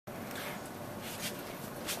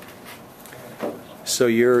So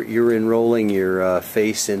you're enrolling your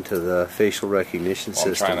face into the facial recognition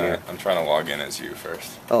system here. I'm trying to log in as you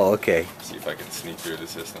first. Oh, okay. See if I can sneak through the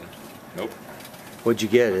system. Nope. What'd you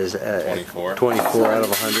get? Is 24. 24 out of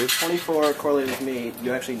 100? 24 correlated with me.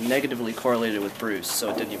 You actually negatively correlated with Bruce, so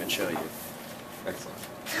it didn't even show you. Excellent.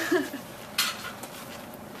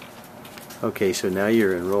 Okay, so now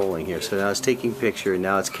you're enrolling here. So now it's taking picture, and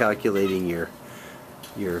now it's calculating your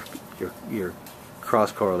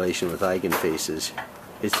cross correlation with eigenfaces.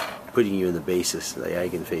 It's putting you in the basis, the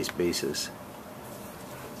eigenface basis.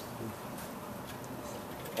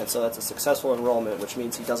 And so that's a successful enrollment, which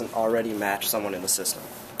means he doesn't already match someone in the system.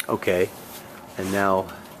 Okay, and now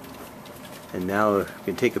you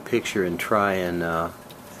can take a picture and try and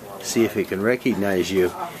see if it can recognize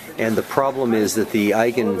you. And the problem is that the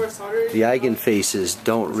eigenfaces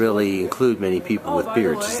don't really include many people with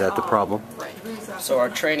beards. Is that the problem? So our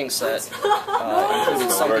training set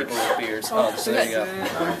included some people with beards. Oh, so there you go.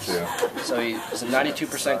 So he has a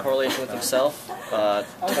 92% correlation with himself,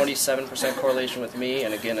 27% correlation with me,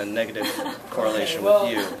 and again a negative correlation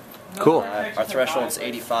with you. Cool. Our threshold is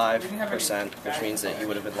 85%, which means that he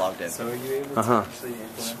would have been logged in.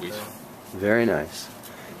 Sweet. Very nice.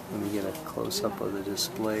 Let me get a close-up of the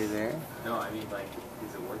display there. No, I mean, like,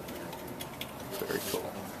 is it working? Very cool.